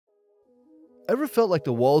Ever felt like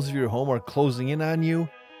the walls of your home are closing in on you?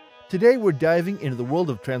 Today we're diving into the world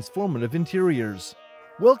of transformative interiors.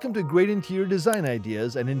 Welcome to great interior design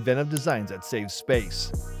ideas and inventive designs that save space.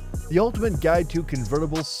 The ultimate guide to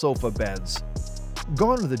convertible sofa beds.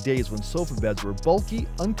 Gone are the days when sofa beds were bulky,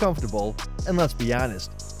 uncomfortable, and let's be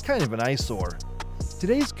honest, kind of an eyesore.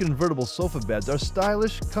 Today's convertible sofa beds are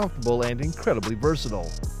stylish, comfortable, and incredibly versatile.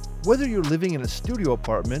 Whether you're living in a studio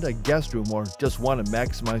apartment, a guest room, or just want to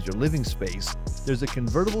maximize your living space, there's a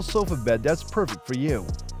convertible sofa bed that's perfect for you.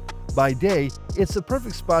 By day, it's the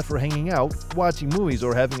perfect spot for hanging out, watching movies,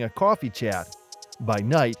 or having a coffee chat. By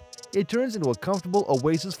night, it turns into a comfortable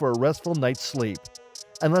oasis for a restful night's sleep.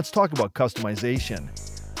 And let's talk about customization.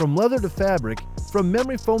 From leather to fabric, from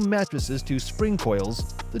memory foam mattresses to spring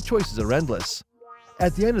coils, the choices are endless.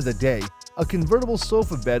 At the end of the day, a convertible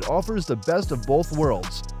sofa bed offers the best of both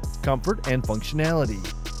worlds: comfort and functionality.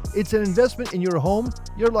 It's an investment in your home,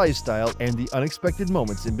 your lifestyle, and the unexpected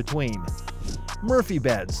moments in between. Murphy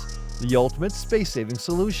beds, the ultimate space-saving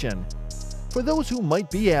solution. For those who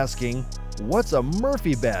might be asking, what's a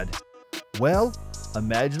Murphy bed? Well,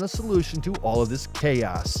 imagine a solution to all of this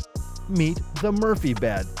chaos. Meet the Murphy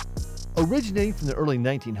bed. Originating from the early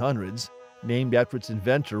 1900s, named after its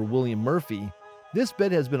inventor William Murphy, this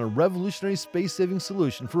bed has been a revolutionary space-saving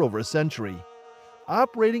solution for over a century.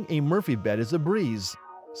 Operating a Murphy bed is a breeze.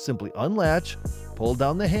 Simply unlatch, pull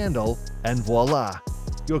down the handle, and voila!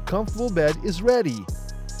 Your comfortable bed is ready.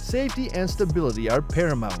 Safety and stability are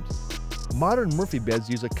paramount. Modern Murphy beds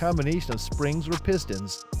use a combination of springs or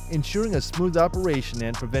pistons, ensuring a smooth operation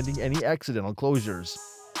and preventing any accidental closures.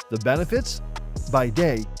 The benefits? By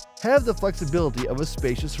day, have the flexibility of a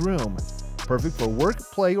spacious room, perfect for work,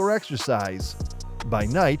 play, or exercise. By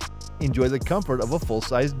night, enjoy the comfort of a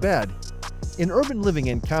full-sized bed. In urban living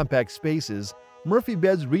and compact spaces, Murphy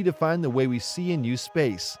beds redefine the way we see and use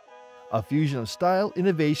space. A fusion of style,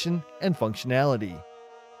 innovation, and functionality.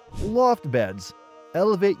 Loft beds.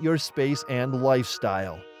 Elevate your space and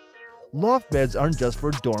lifestyle. Loft beds aren't just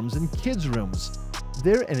for dorms and kids' rooms.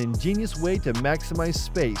 They're an ingenious way to maximize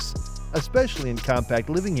space, especially in compact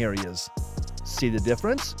living areas. See the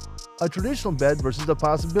difference? A traditional bed versus the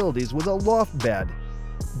possibilities with a loft bed.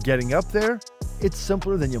 Getting up there? It's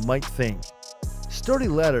simpler than you might think. Sturdy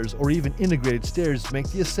ladders or even integrated stairs make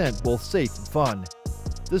the ascent both safe and fun.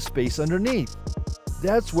 The space underneath.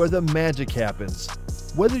 That's where the magic happens.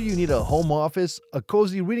 Whether you need a home office, a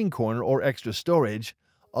cozy reading corner, or extra storage,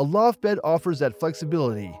 a loft bed offers that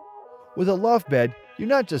flexibility. With a loft bed, you're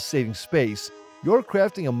not just saving space, you're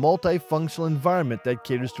crafting a multifunctional environment that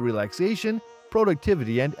caters to relaxation,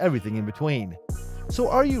 productivity, and everything in between. So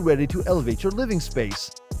are you ready to elevate your living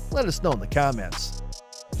space? Let us know in the comments.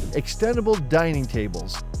 Extendable dining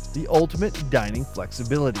tables, the ultimate dining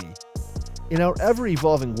flexibility. In our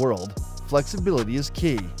ever-evolving world, flexibility is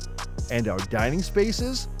key. And our dining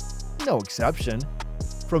spaces? No exception.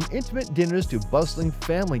 From intimate dinners to bustling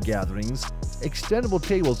family gatherings, extendable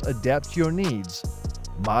tables adapt to your needs.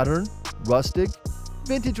 Modern, rustic,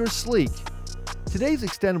 vintage, or sleek. Today's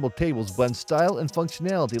extendable tables blend style and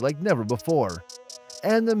functionality like never before.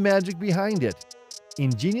 And the magic behind it: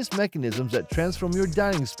 ingenious mechanisms that transform your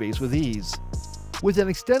dining space with ease. With an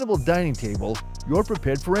extendable dining table, you're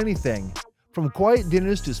prepared for anything, from quiet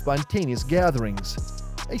dinners to spontaneous gatherings.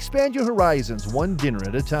 Expand your horizons one dinner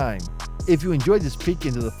at a time. If you enjoyed this peek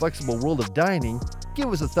into the flexible world of dining, give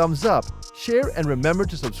us a thumbs up, share, and remember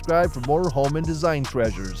to subscribe for more home and design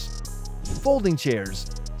treasures. Folding chairs,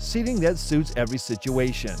 seating that suits every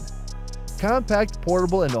situation. Compact,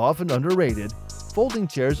 portable, and often underrated, folding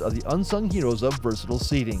chairs are the unsung heroes of versatile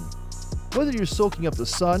seating. Whether you're soaking up the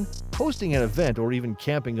sun, hosting an event, or even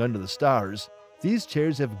camping under the stars, these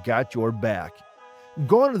chairs have got your back.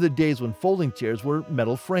 Gone are the days when folding chairs were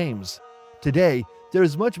metal frames. Today, they're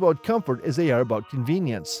as much about comfort as they are about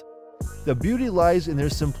convenience. The beauty lies in their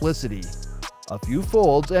simplicity. A few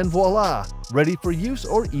folds and voila, ready for use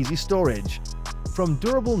or easy storage. From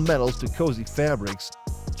durable metals to cozy fabrics,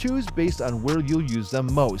 choose based on where you'll use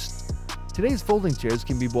them most. Today's folding chairs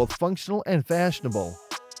can be both functional and fashionable.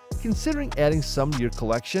 Considering adding some to your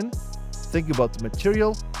collection? Think about the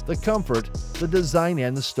material, the comfort, the design,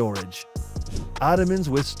 and the storage. Ottomans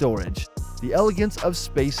with storage, the elegance of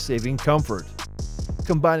space-saving comfort.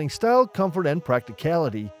 Combining style, comfort, and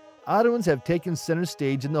practicality, ottomans have taken center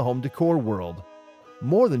stage in the home decor world.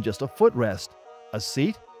 More than just a footrest, a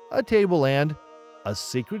seat, a table, and a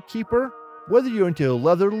secret keeper? Whether you're into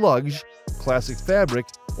leather luxe, classic fabric,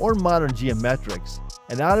 or modern geometrics,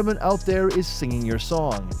 an ottoman out there is singing your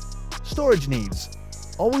song. Storage needs.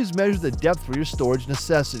 Always measure the depth for your storage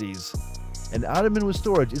necessities. An ottoman with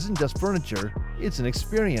storage isn't just furniture, it's an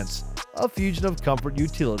experience. a fusion of comfort,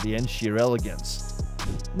 utility, and sheer elegance.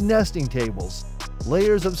 Nesting tables,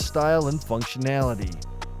 layers of style and functionality.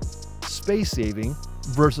 Space-saving,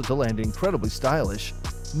 versatile, and incredibly stylish,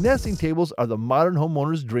 nesting tables are the modern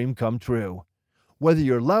homeowner's dream come true. Whether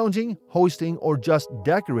you're lounging, hosting, or just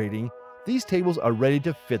decorating, these tables are ready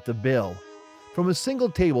to fit the bill. From a single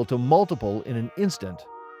table to multiple in an instant.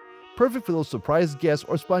 Perfect for those surprise guests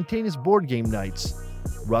or spontaneous board game nights.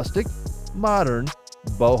 Rustic, modern,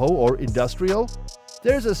 boho, or industrial,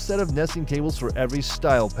 there's a set of nesting tables for every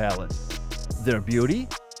style palette. Their beauty?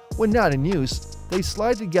 When not in use, they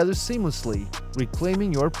slide together seamlessly,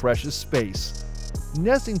 reclaiming your precious space.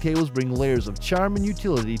 Nesting tables bring layers of charm and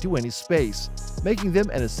utility to any space, making them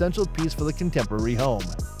an essential piece for the contemporary home.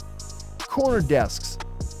 Corner desks,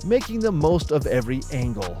 making the most of every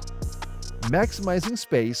angle. Maximizing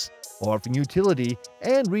space, offering utility,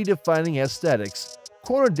 and redefining aesthetics,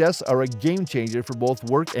 corner desks are a game changer for both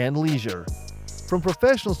work and leisure. From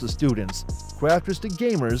professionals to students, crafters to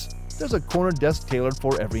gamers, there's a corner desk tailored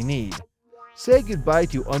for every need. Say goodbye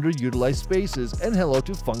to underutilized spaces and hello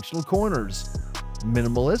to functional corners.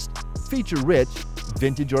 Minimalist, feature-rich,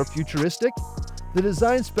 vintage or futuristic? The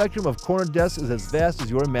design spectrum of corner desks is as vast as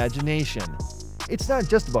your imagination. It's not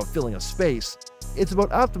just about filling a space, it's about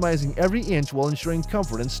optimizing every inch while ensuring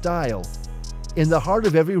comfort and style. In the heart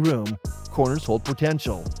of every room, corners hold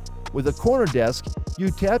potential. With a corner desk,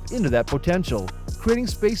 you tap into that potential, creating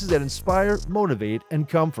spaces that inspire, motivate, and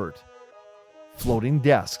comfort. Floating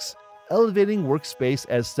desks, elevating workspace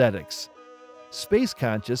aesthetics.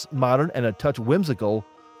 Space-conscious, modern, and a touch whimsical,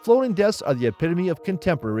 floating desks are the epitome of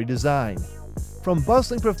contemporary design. From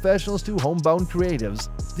bustling professionals to homebound creatives,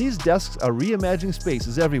 these desks are reimagining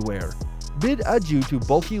spaces everywhere. Bid adieu to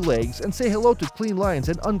bulky legs and say hello to clean lines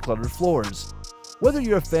and uncluttered floors. Whether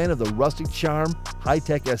you're a fan of the rustic charm,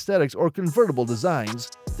 high-tech aesthetics, or convertible designs,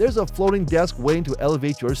 there's a floating desk waiting to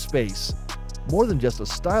elevate your space. More than just a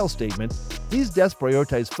style statement, these desks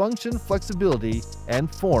prioritize function, flexibility,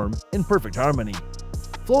 and form in perfect harmony.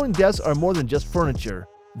 Floating desks are more than just furniture.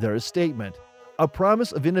 They're a statement, a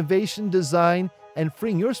promise of innovation, design, and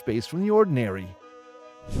freeing your space from the ordinary.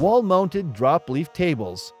 Wall-mounted drop-leaf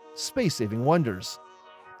tables, space-saving wonders.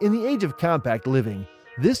 In the age of compact living,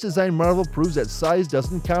 this design marvel proves that size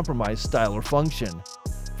doesn't compromise style or function.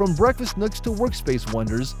 From breakfast nooks to workspace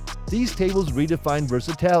wonders, these tables redefine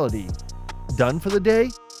versatility. Done for the day?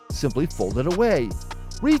 Simply fold it away.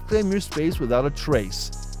 Reclaim your space without a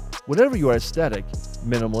trace. Whatever your aesthetic,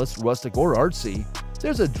 minimalist, rustic, or artsy,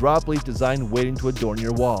 there's a drop-leaf design waiting to adorn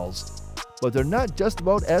your walls. But they're not just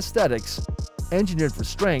about aesthetics. Engineered for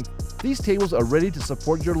strength, these tables are ready to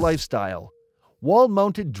support your lifestyle.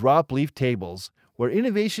 Wall-mounted drop-leaf tables, where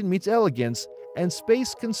innovation meets elegance and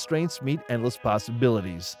space constraints meet endless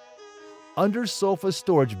possibilities. Under sofa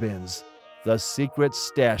storage bins, the secret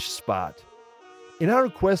stash spot. In our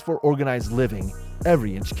quest for organized living,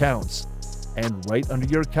 every inch counts. And right under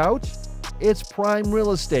your couch, it's prime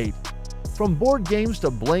real estate. From board games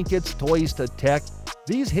to blankets, toys to tech,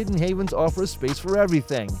 these hidden havens offer a space for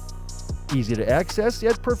everything. Easy to access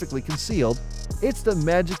yet perfectly concealed, it's the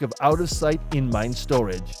magic of out-of-sight, in-mind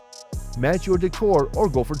storage. Match your decor or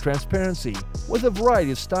go for transparency. With a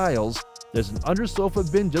variety of styles, there's an under sofa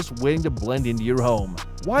bin just waiting to blend into your home.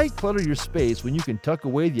 Why clutter your space when you can tuck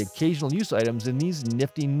away the occasional use items in these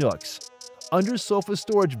nifty nooks? Under sofa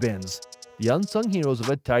storage bins, the unsung heroes of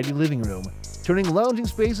a tidy living room, turning lounging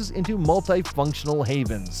spaces into multifunctional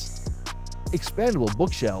havens. Expandable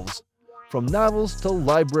bookshelves, from novels to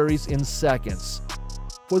libraries in seconds.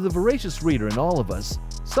 For the voracious reader in all of us,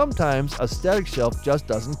 sometimes a static shelf just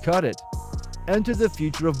doesn't cut it. Enter the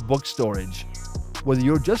future of book storage. Whether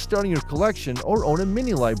you're just starting your collection or own a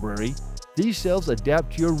mini library, these shelves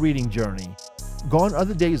adapt to your reading journey. Gone are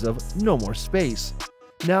the days of no more space.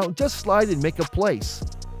 Now just slide and make a place.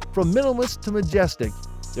 From minimalist to majestic,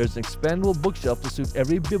 there's an expandable bookshelf to suit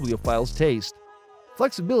every bibliophile's taste.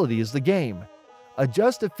 Flexibility is the game.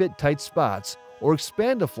 Adjust to fit tight spots or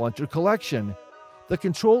expand to flaunt your collection. The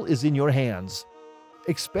control is in your hands.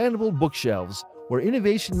 Expandable bookshelves, where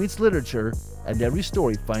innovation meets literature and every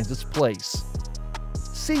story finds its place.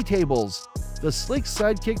 Sea tables, the sleek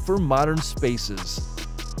sidekick for modern spaces.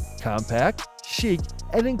 Compact, chic,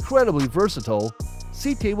 and incredibly versatile,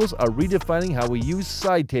 sea tables are redefining how we use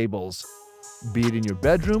side tables. Be it in your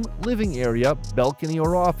bedroom, living area, balcony,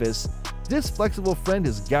 or office, this flexible friend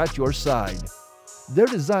has got your side. Their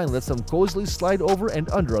design lets them cozily slide over and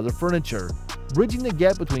under other furniture, bridging the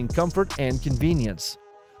gap between comfort and convenience.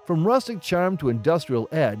 From rustic charm to industrial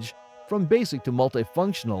edge, from basic to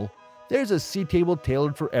multifunctional, there's a sea table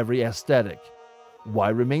tailored for every aesthetic. Why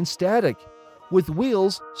remain static? With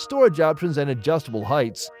wheels, storage options, and adjustable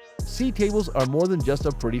heights, C-tables are more than just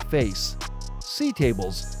a pretty face.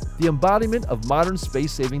 C-tables, the embodiment of modern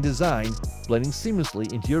space-saving design, blending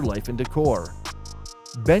seamlessly into your life and decor.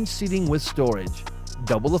 Bench seating with storage.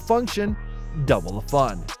 Double the function, double the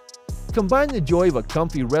fun. Combine the joy of a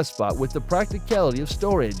comfy rest spot with the practicality of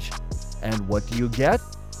storage. And what do you get?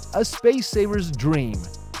 A space saver's dream.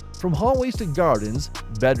 From hallways to gardens,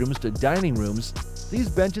 bedrooms to dining rooms, these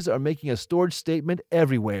benches are making a storage statement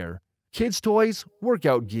everywhere. Kids' toys,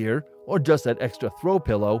 workout gear, or just that extra throw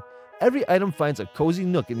pillow, every item finds a cozy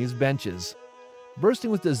nook in these benches.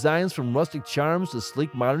 Bursting with designs from rustic charms to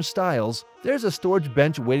sleek modern styles, there's a storage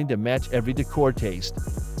bench waiting to match every decor taste.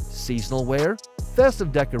 Seasonal wear,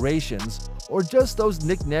 festive decorations, or just those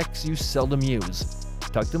knickknacks you seldom use.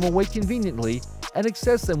 Tuck them away conveniently and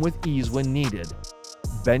access them with ease when needed.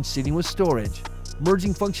 Bench seating with storage,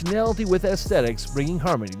 merging functionality with aesthetics, bringing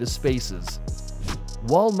harmony to spaces.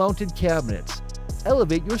 Wall-mounted cabinets,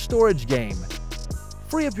 elevate your storage game.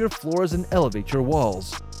 Free up your floors and elevate your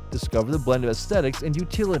walls. Discover the blend of aesthetics and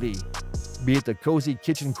utility. Be it the cozy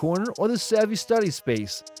kitchen corner or the savvy study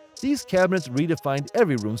space, these cabinets redefined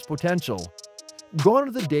every room's potential. Gone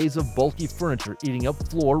are the days of bulky furniture eating up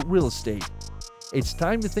floor real estate. It's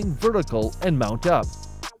time to think vertical and mount up.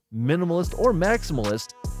 Minimalist or maximalist,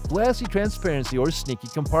 glassy transparency or sneaky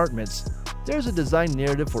compartments, there's a design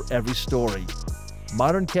narrative for every story.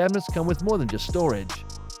 Modern cabinets come with more than just storage.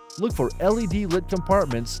 Look for LED-lit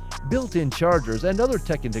compartments, built-in chargers, and other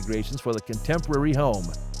tech integrations for the contemporary home.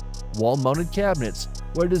 Wall-mounted cabinets,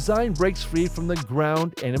 where design breaks free from the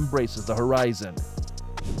ground and embraces the horizon.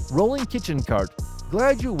 Rolling kitchen cart,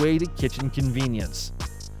 glide your way to kitchen convenience.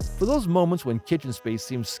 For those moments when kitchen space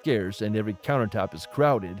seems scarce and every countertop is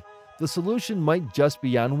crowded, the solution might just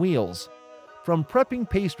be on wheels. From prepping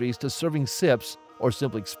pastries to serving sips or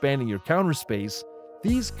simply expanding your counter space,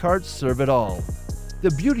 these carts serve it all.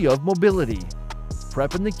 The beauty of mobility.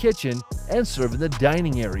 Prep in the kitchen and serve in the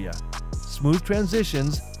dining area. Smooth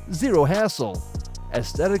transitions, zero hassle.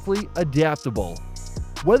 Aesthetically adaptable.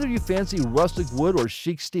 Whether you fancy rustic wood or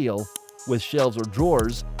chic steel, with shelves or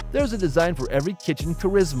drawers, there's a design for every kitchen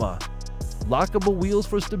charisma. Lockable wheels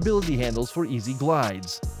for stability handles for easy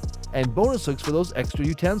glides. And bonus hooks for those extra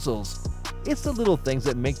utensils. It's the little things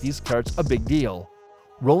that make these carts a big deal.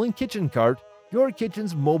 Rolling kitchen cart, your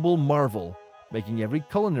kitchen's mobile marvel, making every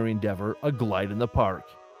culinary endeavor a glide in the park.